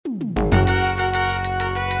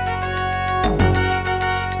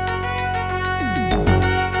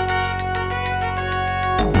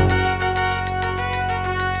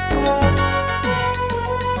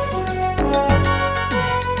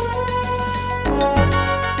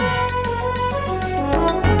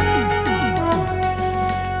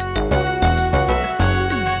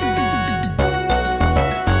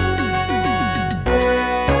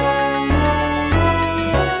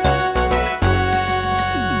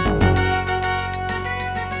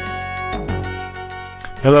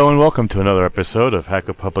Hello and welcome to another episode of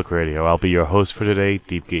Hacker Public Radio. I'll be your host for today,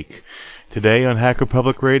 Deepgeek. Today on Hacker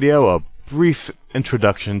Public Radio, a brief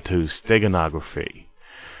introduction to steganography.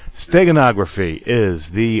 Steganography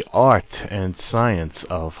is the art and science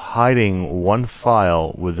of hiding one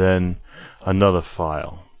file within another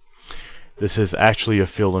file. This is actually a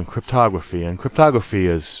field in cryptography, and cryptography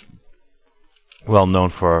is well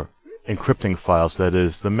known for encrypting files. That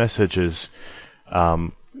is, the message is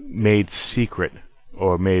made secret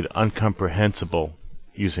or made incomprehensible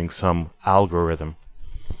using some algorithm.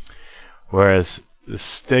 Whereas the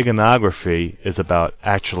steganography is about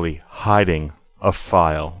actually hiding a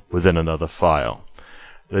file within another file.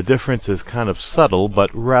 The difference is kind of subtle but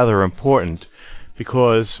rather important,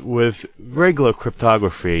 because with regular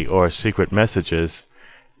cryptography or secret messages,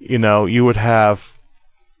 you would have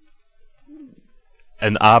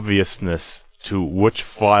an obviousness to which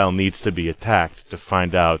file needs to be attacked to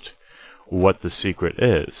find out what the secret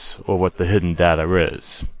is, or what the hidden data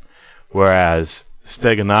is. Whereas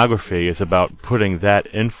steganography is about putting that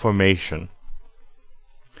information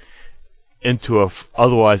into an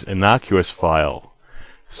otherwise innocuous file,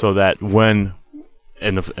 so that when,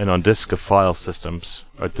 and on disk of file systems,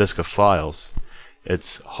 or disk of files,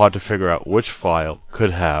 it's hard to figure out which file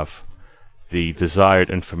could have the desired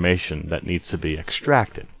information that needs to be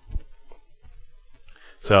extracted.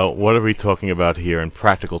 So what are we talking about here in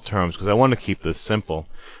practical terms? Because I want to keep this simple.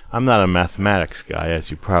 I'm not a mathematics guy,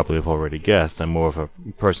 as you probably have already guessed. I'm more of a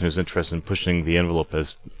person who's interested in pushing the envelope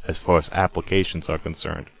as far as applications are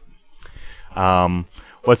concerned.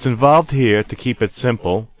 What's involved here, to keep it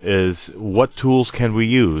simple, is what tools can we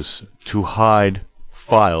use to hide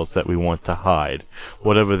files that we want to hide,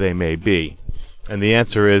 whatever they may be. And the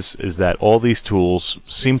answer is that all these tools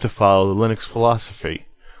seem to follow the Linux philosophy,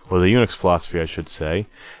 or the Unix philosophy, I should say,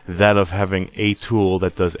 that of having a tool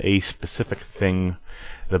that does a specific thing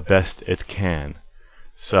the best it can.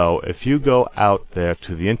 So if you go out there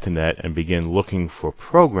to the internet and begin looking for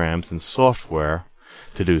programs and software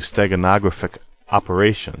to do steganographic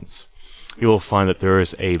operations, you will find that there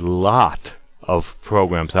is a lot of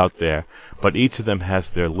programs out there, but each of them has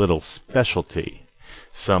their little specialty.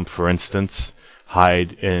 Some, for instance,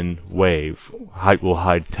 hide in wave, will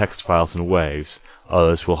hide text files in waves.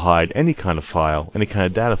 Others will hide any kind of file, any kind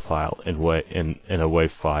of data file in a WAV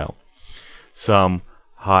file. Some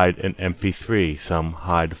hide an MP3. Some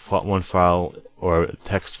hide one file or a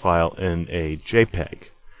text file in a JPEG.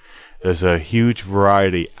 There's a huge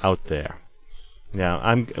variety out there. Now,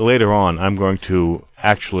 later on, I'm going to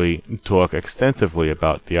actually talk extensively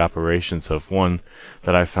about the operations of one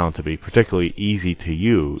that I found to be particularly easy to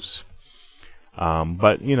use.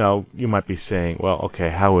 But you might be saying, well,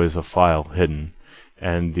 okay, how is a file hidden?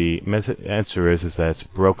 And the answer is that it's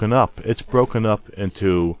broken up. It's broken up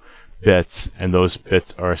into bits, and those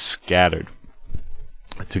bits are scattered.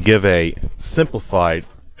 To give a simplified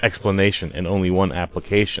explanation in only one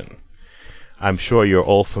application, I'm sure you're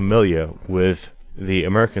all familiar with the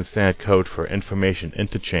American Standard Code for Information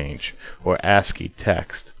Interchange, or ASCII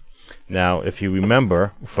text. Now, if you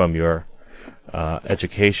remember from your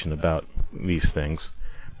education about these things,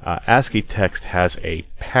 ASCII text has a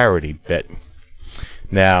parity bit.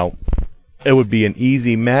 Now, it would be an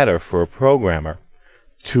easy matter for a programmer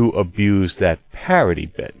to abuse that parity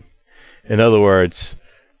bit. In other words,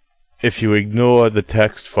 if you ignore the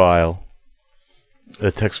text file,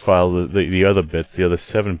 the other bits, the other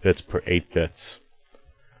 7 bits per 8 bits,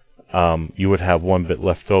 you would have 1 bit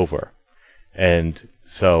left over. And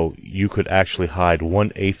so you could actually hide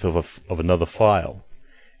 1/8 of another file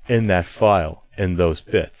in that file, in those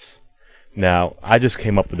bits. Now, I just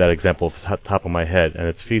came up with that example off the top of my head, and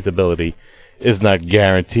its feasibility is not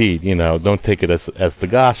guaranteed. Don't take it as the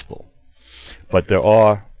gospel. But there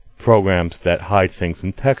are programs that hide things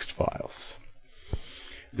in text files.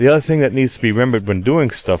 The other thing that needs to be remembered when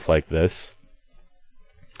doing stuff like this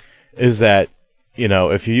is that,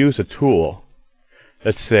 if you use a tool,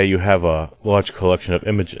 let's say you have a large collection of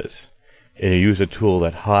images, and you use a tool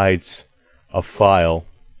that hides a file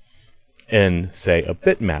in, say, a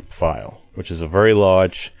bitmap file, which is a very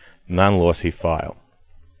large, non-lossy file.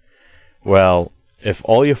 Well, if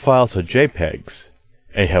all your files are JPEGs,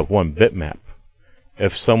 and you have 1 bitmap,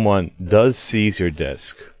 if someone does seize your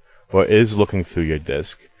disk, or is looking through your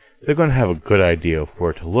disk, they're going to have a good idea of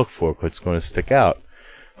where to look for, because it's going to stick out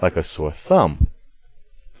like a sore thumb.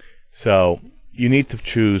 So, you need to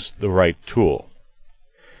choose the right tool.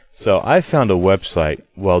 So, I found a website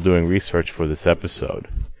while doing research for this episode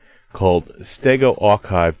called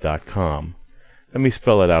steganography.com. Let me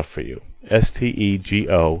spell it out for you.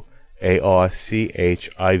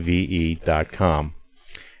 steganography.com.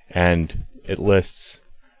 And it lists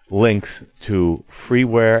links to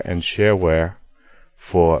freeware and shareware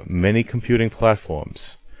for many computing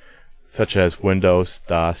platforms, such as Windows,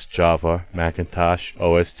 DOS, Java, Macintosh,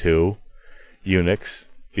 OS/2, Unix,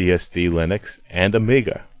 BSD, Linux, and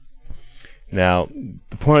Amiga. Now,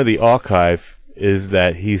 the point of the archive is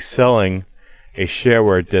that he's selling a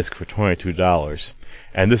shareware disk for $22,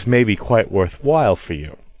 and this may be quite worthwhile for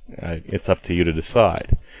you. It's up to you to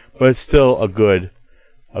decide, but it's still a good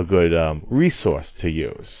resource to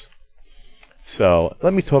use. So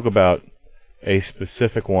let me talk about a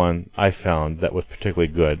specific one I found that was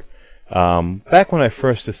particularly good. Back when I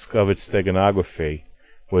first discovered steganography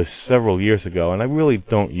was several years ago, and I really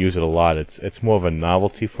don't use it a lot. It's more of a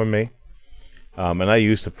novelty for me. And I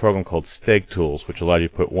used a program called Steg Tools, which allowed you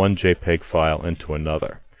to put one JPEG file into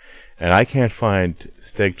another. And I can't find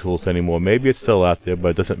Steg Tools anymore. Maybe it's still out there, but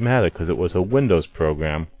it doesn't matter because it was a Windows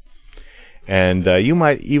program. And you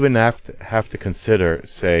might even have to consider,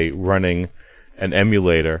 say, running an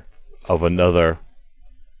emulator of another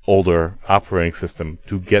older operating system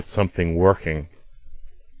to get something working,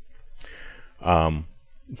 to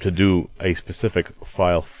do a specific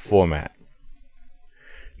file format.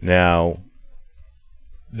 Now,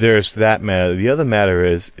 there's that matter. The other matter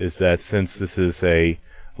is that since this is a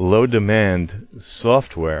low demand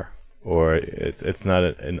software, or it's not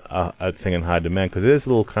a thing in high demand, because it is a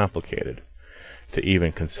little complicated to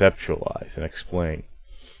even conceptualize and explain.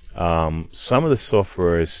 Some of the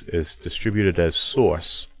software is distributed as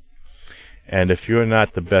source, and if you're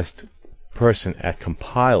not the best person at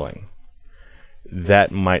compiling,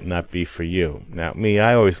 that might not be for you. Now,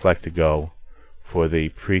 I always like to go for the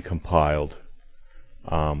pre-compiled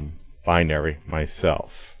binary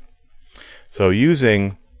myself. So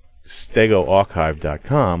using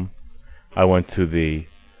stegoarchive.com, I went to the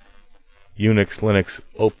Unix Linux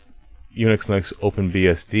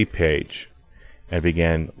OpenBSD page and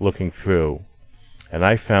began looking through, and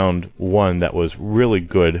I found one that was really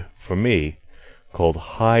good for me called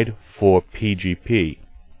Hide for PGP,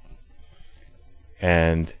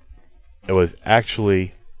 and it was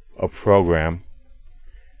actually a program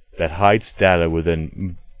that hides data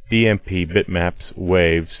within BMP, bitmaps,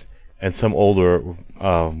 waves, and some older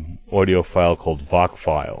audio file called VOC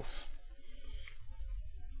files.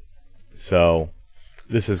 So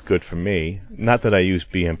this is good for me. Not that I use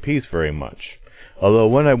BMPs very much, although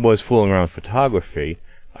when I was fooling around with photography,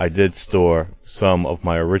 I did store some of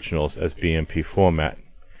my originals as BMP format.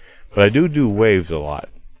 But I do waves a lot.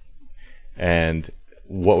 And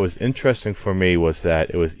what was interesting for me was that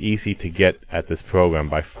it was easy to get at this program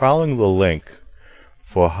by following the link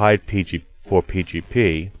for Hide for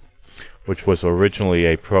PGP, which was originally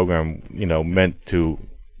a program, meant to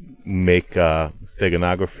make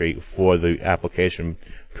steganography for the application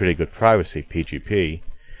Pretty Good Privacy, PGP.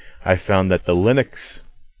 I found that the Linux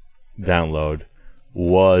download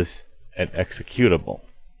was an executable.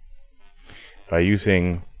 By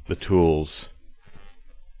using the tools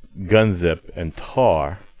Gunzip and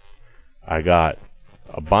tar, I got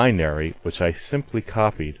a binary which I simply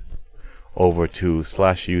copied over to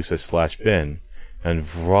 /user/bin, and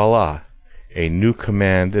voila, a new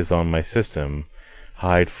command is on my system,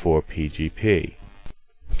 Hide for PGP.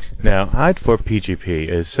 Now, Hide for PGP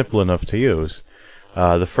is simple enough to use.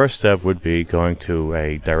 The first step would be going to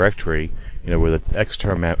a directory, with an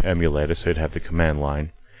external emulator, so you'd have the command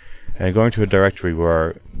line, and going to a directory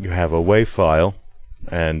where you have a WAV file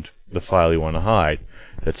and the file you want to hide.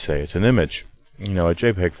 Let's say it's an image, a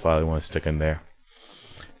JPEG file you want to stick in there.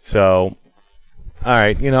 So,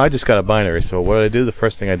 alright, I just got a binary, so what did I do? The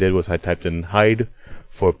first thing I did was I typed in hide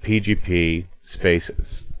for PGP space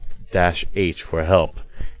 -h for help,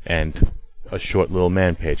 and a short little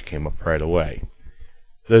man page came up right away.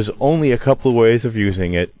 There's only a couple of ways of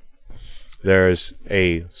using it. There's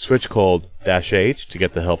a switch called -h to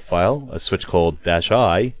get the help file, a switch called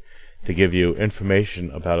 -i to give you information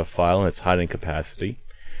about a file and its hiding capacity,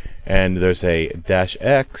 and there's a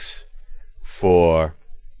 -x for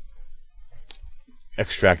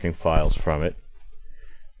extracting files from it,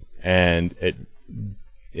 and it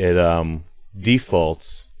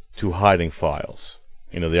defaults to hiding files,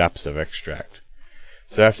 the opposite of extract.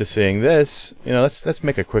 So after seeing this, let's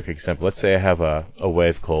make a quick example. Let's say I have a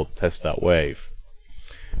wave called test.wave.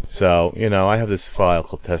 So, I have this file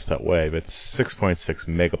called test.wave. It's 6.6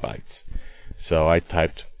 megabytes. So I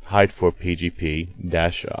typed hide for PGP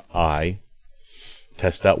 -i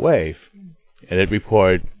test.wave, and it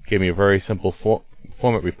gave me a very simple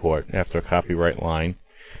format report after a copyright line.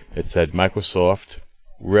 It said Microsoft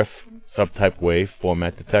RIF subtype wave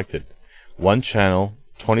format detected. One channel,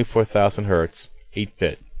 24,000 hertz,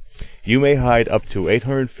 8-bit. You may hide up to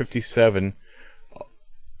 857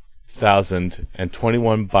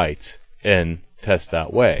 1021 bytes in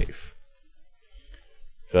test.wave.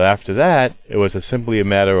 So after that, it was simply a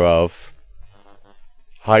matter of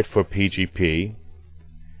hide for PGP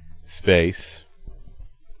space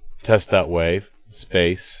test.wave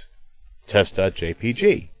space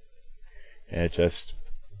test.jpg, and it just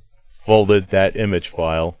folded that image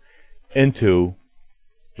file into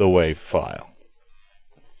the wave file.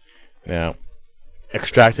 Now,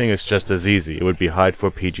 extracting is just as easy. It would be hide for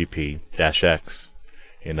PGP-X,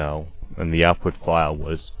 and the output file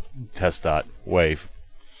was test.wave.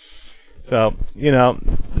 So,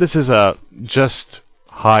 this is just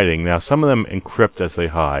hiding. Now, some of them encrypt as they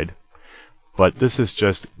hide, but this is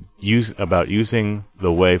just about using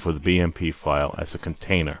the wave or the BMP file as a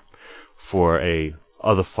container for a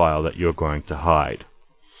other file that you're going to hide.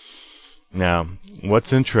 Now,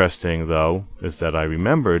 what's interesting, though, is that I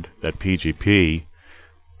remembered that PGP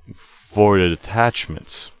forwarded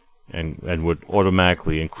attachments and would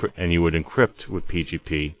automatically encrypt, and you would encrypt with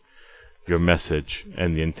PGP your message,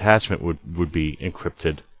 and the attachment would be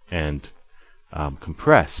encrypted and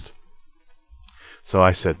compressed. So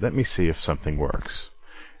I said, let me see if something works.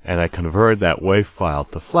 And I converted that WAV file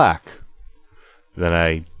to FLAC. Then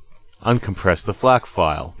I uncompressed the FLAC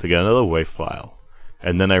file to get another WAV file.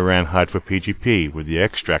 And then I ran hide for PGP with the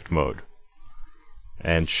extract mode.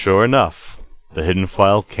 And sure enough, the hidden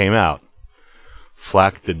file came out.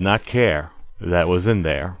 FLAC did not care that was in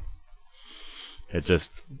there. It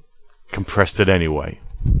just compressed it anyway.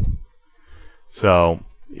 So,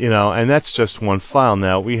 and that's just one file.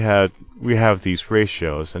 Now we have these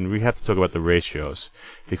ratios, and we have to talk about the ratios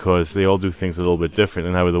because they all do things a little bit different.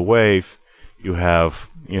 And now with the wave, you have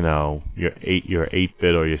your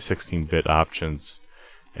 8-bit or your 16-bit options,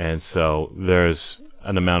 and so there's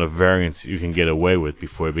an amount of variance you can get away with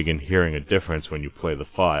before you begin hearing a difference when you play the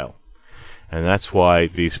file. And that's why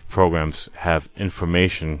these programs have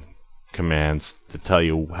information commands to tell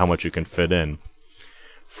you how much you can fit in.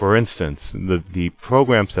 For instance, the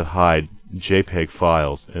programs that hide JPEG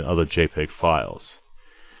files and other JPEG files.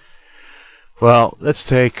 Well, let's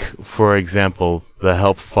take, for example, the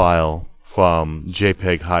help file from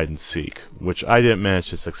JPEG Hide and Seek, which I didn't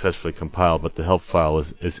manage to successfully compile, but the help file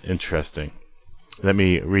is interesting. Let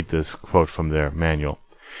me read this quote from their manual.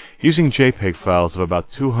 Using JPEG files of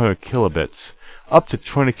about 200 kilobits, up to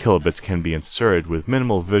 20 kilobits can be inserted with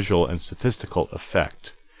minimal visual and statistical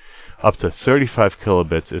effect. Up to 35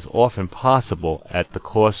 kilobits is often possible at the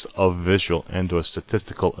cost of visual and/or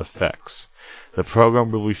statistical effects. The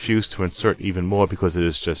program will refuse to insert even more because it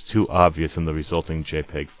is just too obvious in the resulting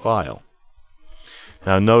JPEG file.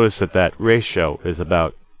 Now notice that ratio is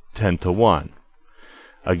about 10:1.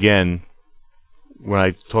 Again, when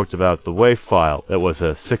I talked about the WAV file, it was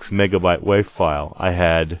a 6 megabyte WAV file. I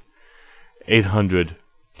had 800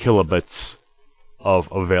 kilobits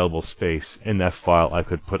of available space in that file. I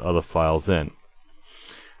could put other files in.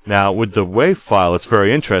 Now with the WAV file, it's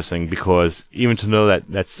very interesting because even to know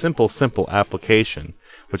that simple application,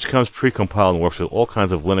 which comes pre-compiled and works with all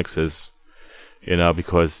kinds of Linuxes,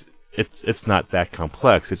 because it's not that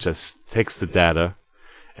complex. It just takes the data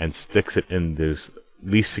and sticks it in those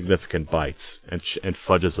least significant bytes and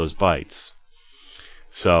fudges those bytes.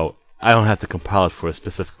 So I don't have to compile it for a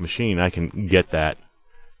specific machine. I can get that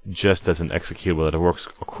just as an executable that works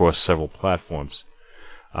across several platforms.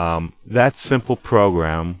 That simple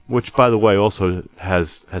program, which by the way also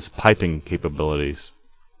has piping capabilities,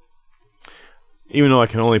 even though I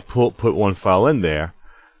can only put one file in there,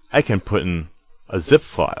 I can put in a zip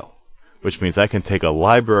file, which means I can take a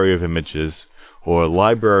library of images or a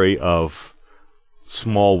library of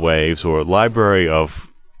small waves or a library of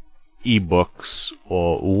ebooks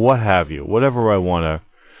or what have you, whatever I want to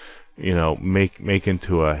make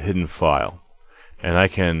into a hidden file, and I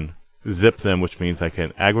can zip them, which means I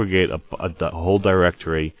can aggregate a whole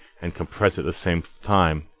directory and compress it at the same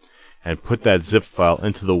time and put that zip file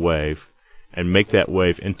into the wave and make that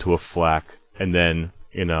wave into a FLAC, and then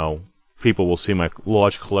people will see my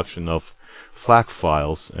large collection of FLAC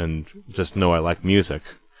files and just know I like music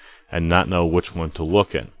and not know which one to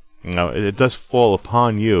look in. Now it does fall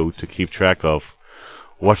upon you to keep track of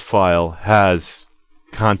what file has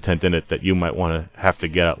content in it that you might want to have to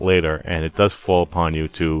get out later, and it does fall upon you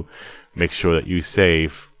to make sure that you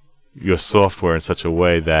save your software in such a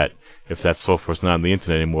way that if that software is not on the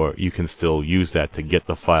internet anymore, you can still use that to get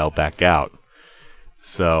the file back out.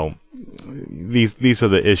 So these are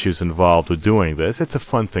the issues involved with doing this. It's a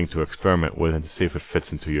fun thing to experiment with and to see if it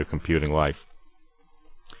fits into your computing life.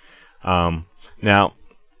 Now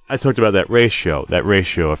I talked about that ratio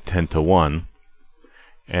of 10:1,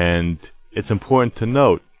 and it's important to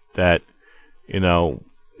note that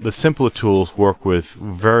the simpler tools work with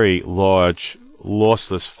very large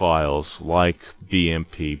lossless files like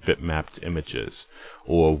BMP, bitmapped images,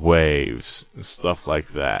 or waves, stuff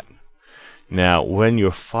like that. Now, when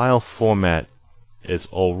your file format is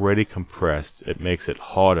already compressed, it makes it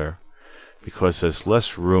harder because there's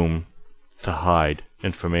less room to hide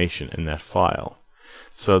information in that file.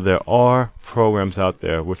 So there are programs out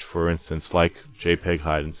there which, for instance, like JPEG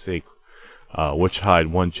hide and seek, which hide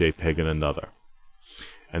one JPEG and another.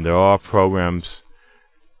 And there are programs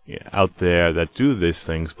out there that do these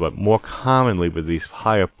things, but more commonly with these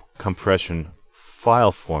higher compression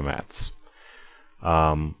file formats,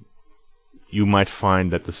 you might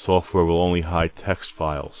find that the software will only hide text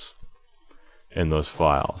files in those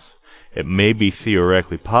files. It may be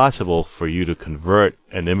theoretically possible for you to convert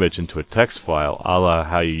an image into a text file, a la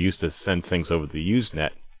how you used to send things over the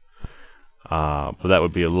Usenet, but that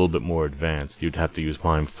would be a little bit more advanced. You'd have to use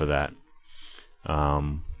MIME for that.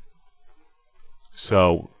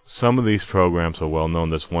 So some of these programs are well known.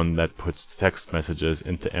 There's one that puts text messages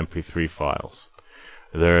into MP3 files.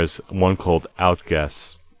 There's one called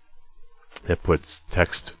Outguess that puts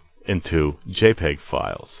text into JPEG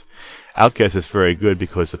files. Outguess is very good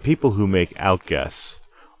because the people who make Outguess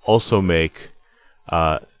also make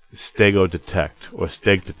Steganodetect or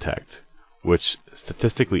Stegadetect, which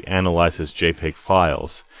statistically analyzes JPEG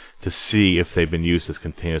files to see if they've been used as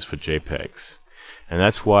containers for JPEGs. And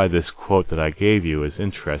that's why this quote that I gave you is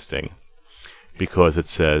interesting, because it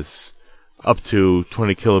says up to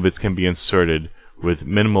 20 kilobits can be inserted with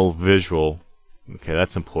minimal visual. Okay,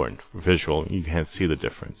 that's important. Visual, you can't see the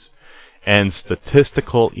difference. And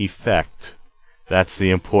statistical effect, that's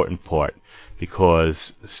the important part,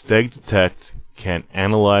 because Stegadetect can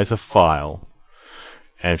analyze a file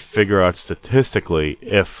and figure out statistically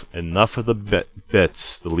if enough of the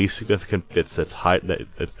bits, the least significant bits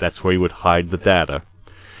that's where you would hide the data,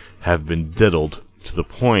 have been diddled to the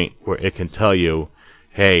point where it can tell you,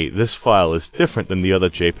 hey, this file is different than the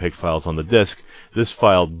other JPEG files on the disk. This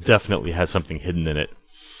file definitely has something hidden in it.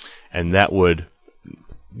 And that would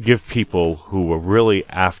give people who were really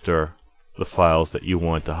after the files that you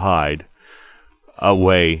want to hide a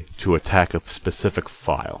way to attack a specific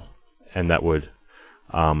file. And that would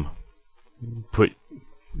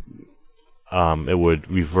it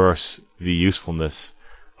would reverse the usefulness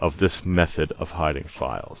of this method of hiding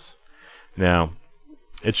files. Now,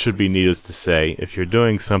 it should be needless to say, if you're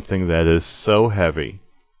doing something that is so heavy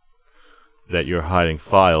that you're hiding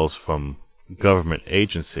files from government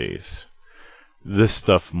agencies, this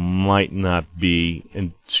stuff might not be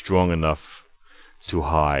strong enough to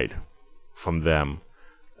hide from them.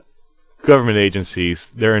 Government agencies,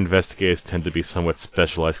 their investigators tend to be somewhat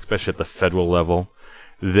specialized, especially at the federal level.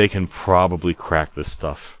 They can probably crack this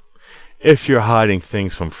stuff. If you're hiding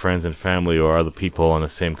things from friends and family or other people on the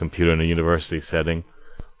same computer in a university setting,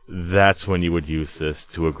 that's when you would use this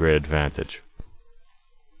to a great advantage.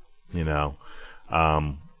 You know,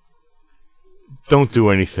 don't do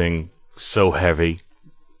anything so heavy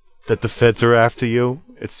that the feds are after you.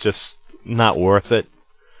 It's just not worth it.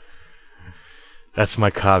 That's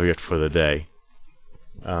my caveat for the day.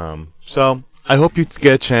 So, I hope you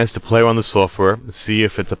get a chance to play around the software, see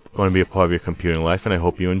if it's going to be a part of your computing life, and I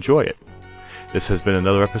hope you enjoy it. This has been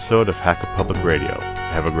another episode of Hacker Public Radio.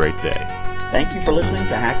 Have a great day. Thank you for listening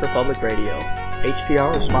to Hacker Public Radio.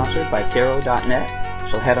 HPR is sponsored by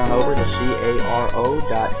Caro.net, so head on over to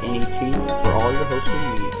caro.net for all your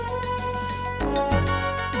hosting needs.